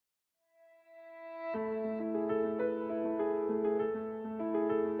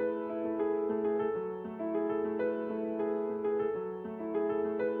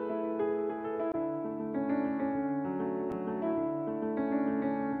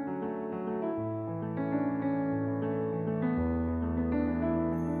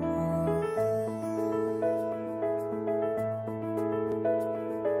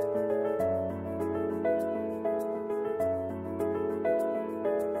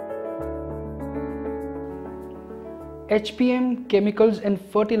HPM Chemicals and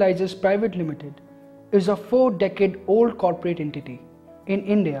Fertilizers Private Ltd is a 4-decade-old corporate entity in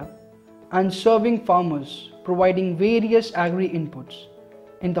India and serving farmers, providing various agri inputs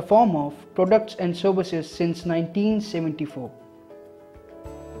in the form of products and services since 1974.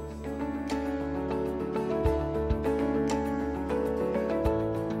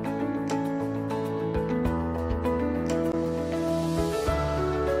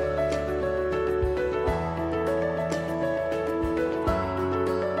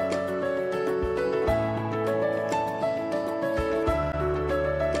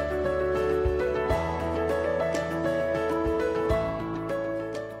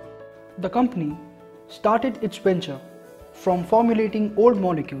 The company started its venture from formulating old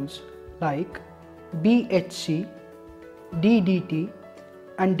molecules like BHC, DDT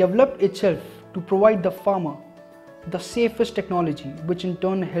and developed itself to provide the farmer the safest technology, which in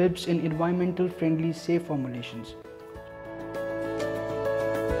turn helps in environmental friendly safe formulations.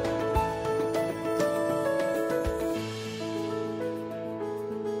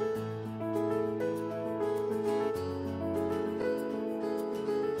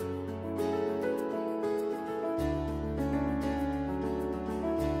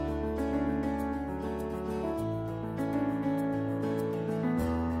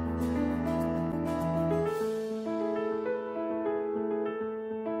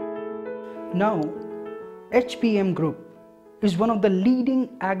 Now, HPM Group is one of the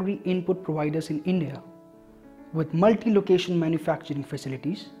leading agri-input providers in India with multi-location manufacturing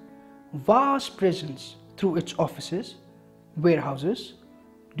facilities, vast presence through its offices, warehouses,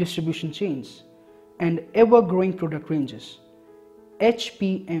 distribution chains, and ever-growing product ranges.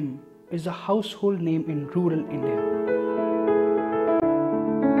 HPM is a household name in rural India.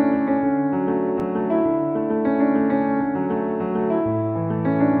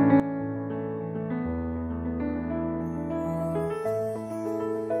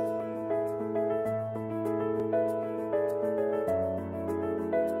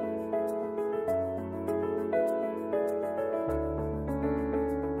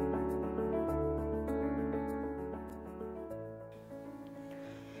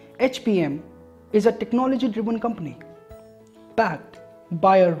 HPM is a technology-driven company backed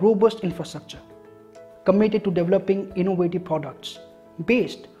by a robust infrastructure, committed to developing innovative products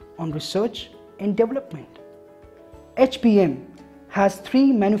based on research and development. HPM has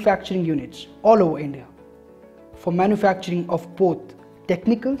 3 manufacturing units all over India for manufacturing of both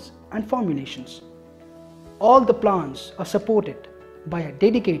technicals and formulations. All the plants are supported by a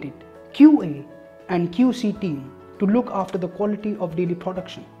dedicated QA and QC team to look after the quality of daily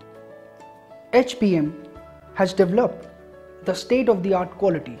production. HPM has developed the state-of-the-art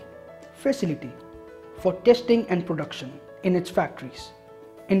quality facility for testing and production in its factories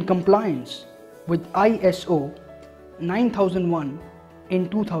in compliance with ISO 9001 in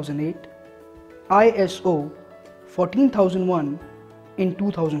 2008, ISO 14001 in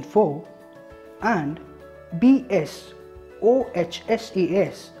 2004 and BS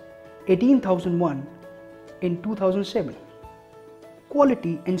OHSAS 18001 in 2007.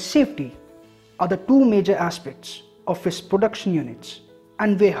 Quality and safety are the 2 major aspects of its production units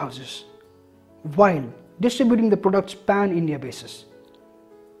and warehouses, while distributing the products pan-India basis.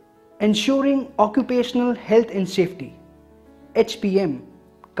 Ensuring occupational health and safety, HPM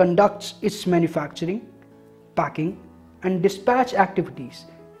conducts its manufacturing, packing and dispatch activities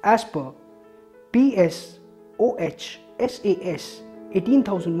as per PS OHSAS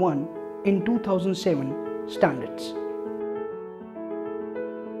 18001 in 2007 standards.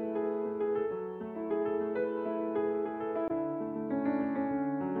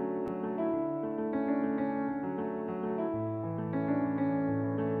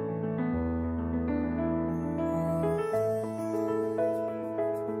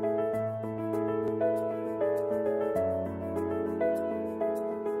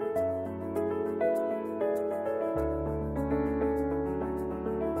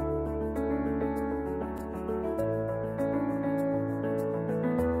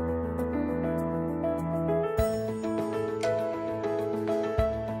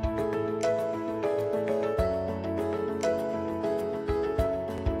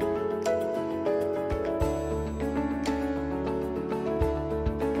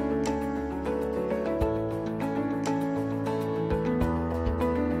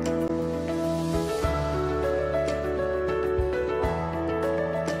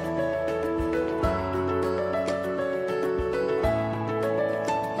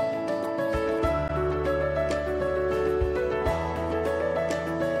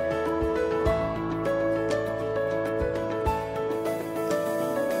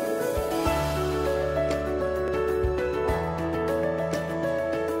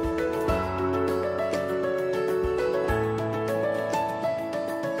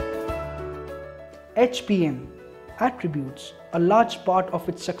 HPM attributes a large part of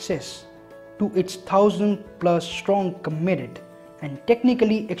its success to its 1,000+ strong committed and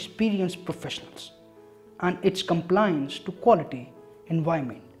technically experienced professionals and its compliance to quality,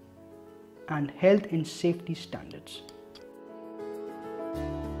 environment, and health and safety standards.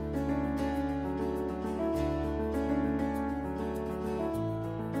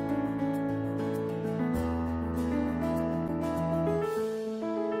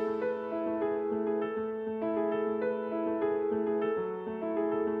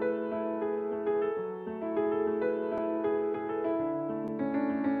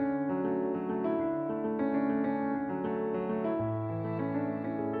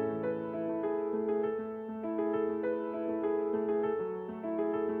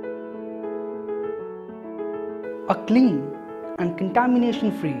 A clean and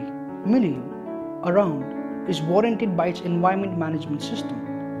contamination-free milieu around is warranted by its environment management system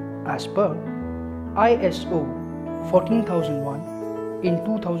as per ISO 14001 in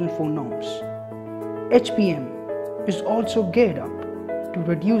 2004 norms. HPM is also geared up to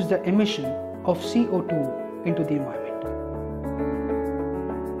reduce the emission of CO2 into the environment.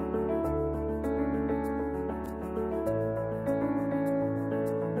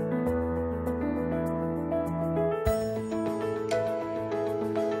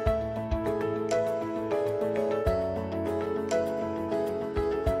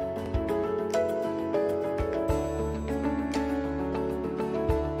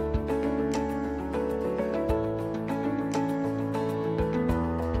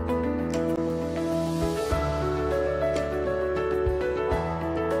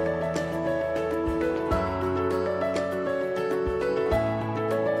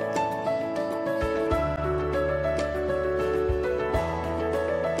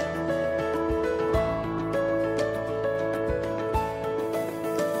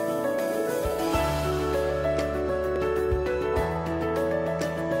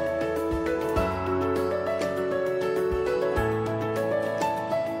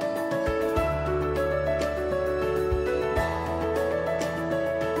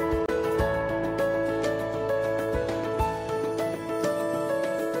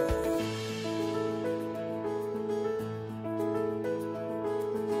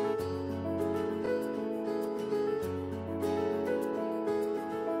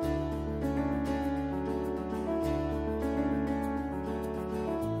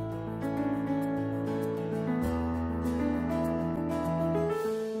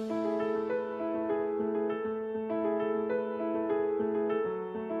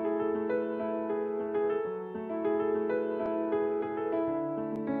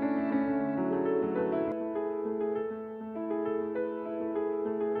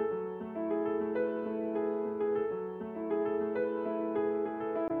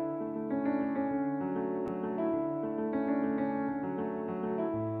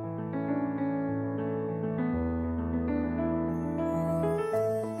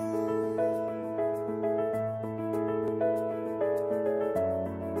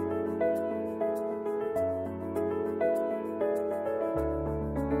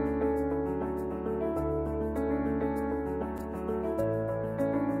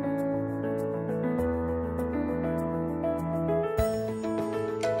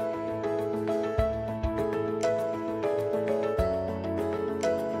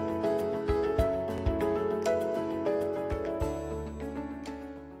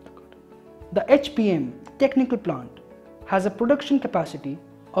 The HPM technical plant has a production capacity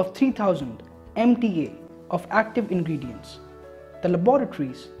of 3000 MTA of active ingredients. The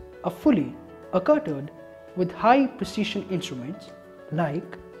laboratories are fully accoutered with high precision instruments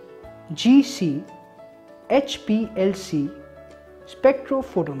like GC, HPLC,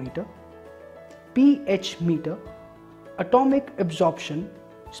 spectrophotometer, pH meter, atomic absorption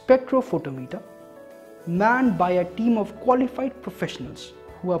spectrophotometer, manned by a team of qualified professionals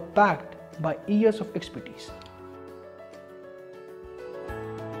who are backed by years of expertise.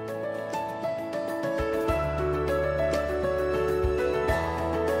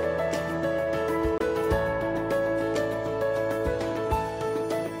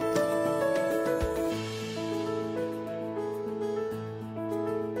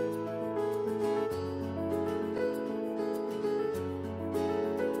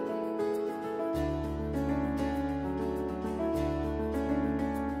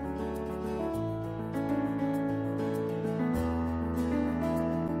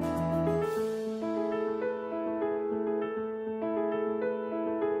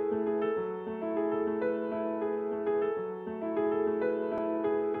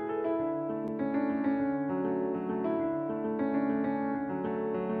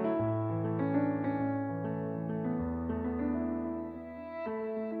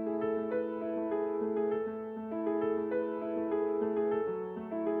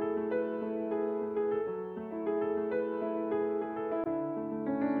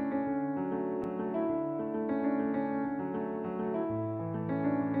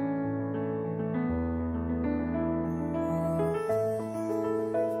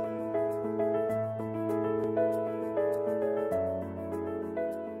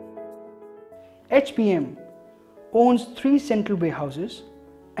 HPM owns 3 central warehouses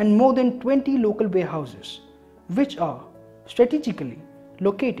and more than 20 local warehouses, which are strategically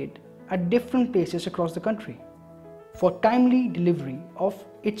located at different places across the country for timely delivery of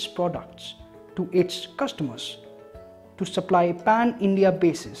its products to its customers, to supply pan-India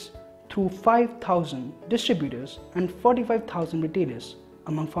basis through 5,000 distributors and 45,000 retailers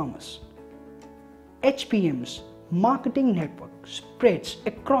among farmers. HPM's marketing network spreads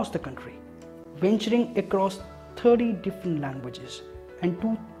across the country, venturing across 30 different languages and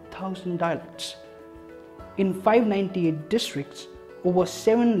 2,000 dialects. In 598 districts, over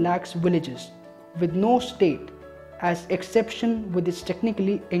 7 lakhs villages, with no state as exception with its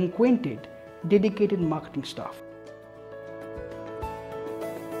technically acquainted, dedicated marketing staff.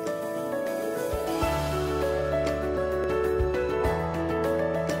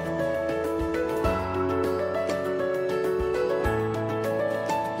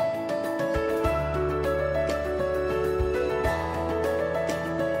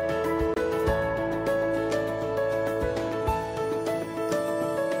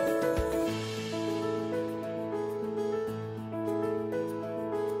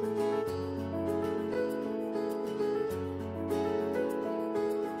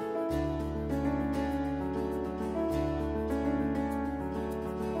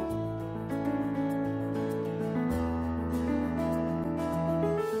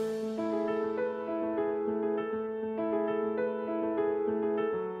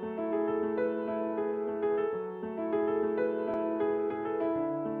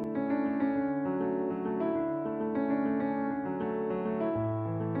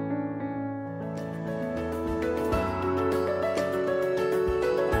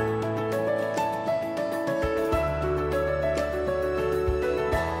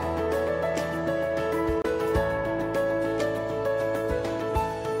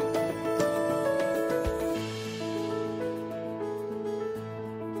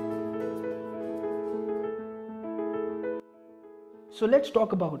 So let's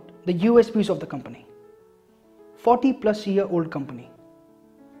talk about the USPs of the company. 40-plus-year-old company,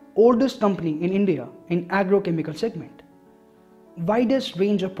 oldest company in India in agrochemical segment, widest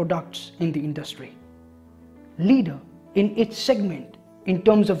range of products in the industry, leader in its segment in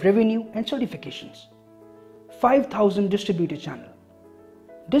terms of revenue and certifications, 5,000 distributor channel,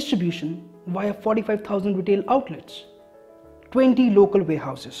 distribution via 45,000 retail outlets, 20 local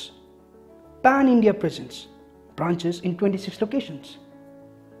warehouses, pan-India presence, branches in 26 locations,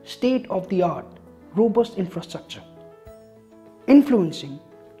 state-of-the-art, robust infrastructure, influencing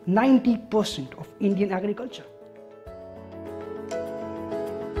 90% of Indian agriculture.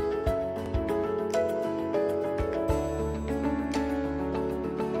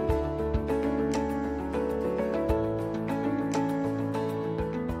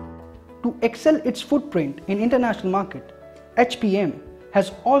 To excel its footprint in international market, HPM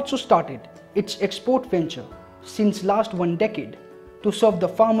has also started its export venture since last 1 decade to serve the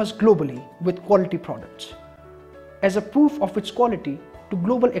farmers globally with quality products. As a proof of its quality to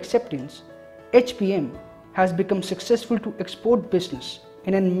global acceptance, HPM has become successful to export business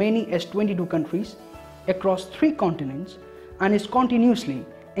in as many as 22 countries across 3 continents and is continuously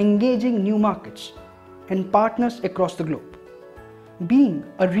engaging new markets and partners across the globe. Being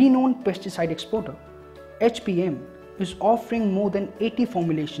a renowned pesticide exporter, HPM is offering more than 80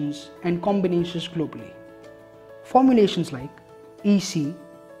 formulations and combinations globally. Formulations like EC,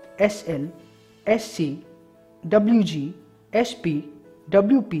 SL, SC, WG, SP,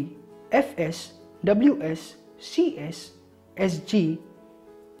 WP, FS, WS, CS, SG,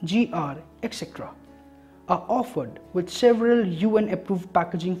 GR, etc. are offered with several UN-approved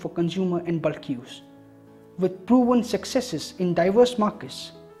packaging for consumer and bulk use. With proven successes in diverse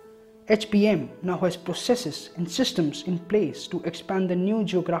markets, HPM now has processes and systems in place to expand the new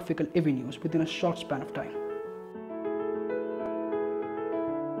geographical avenues within a short span of time.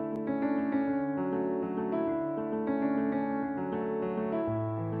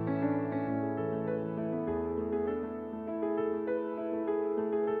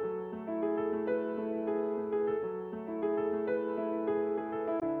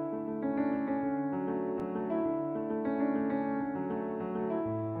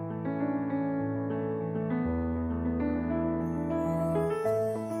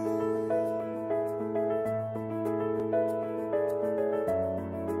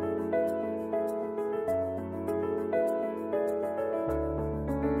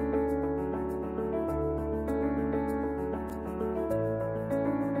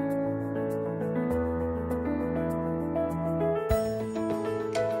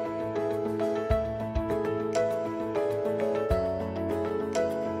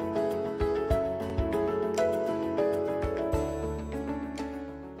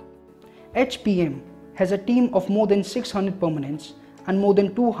 HPM has a team of more than 600 permanents and more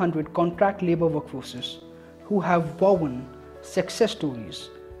than 200 contract labor workforces who have woven success stories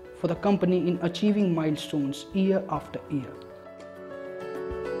for the company in achieving milestones year after year.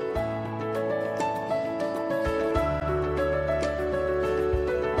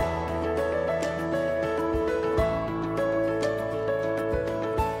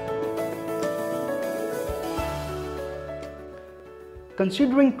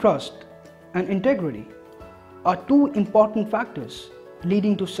 Considering trust and integrity are two important factors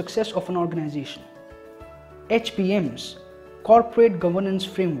leading to success of an organization. HPM's corporate governance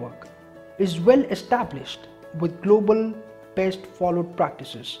framework is well established with global best followed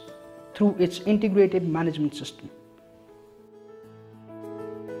practices through its integrated management system.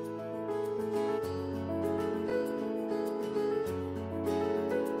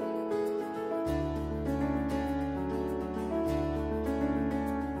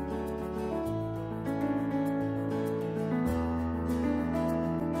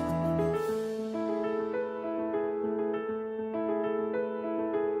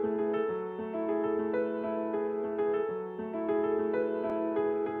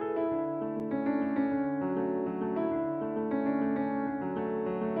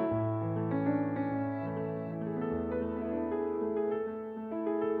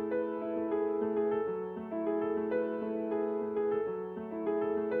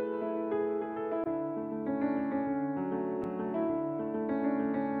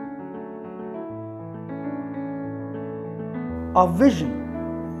 Our vision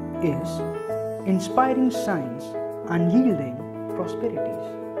is inspiring science and yielding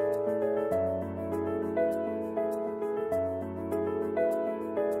prosperities.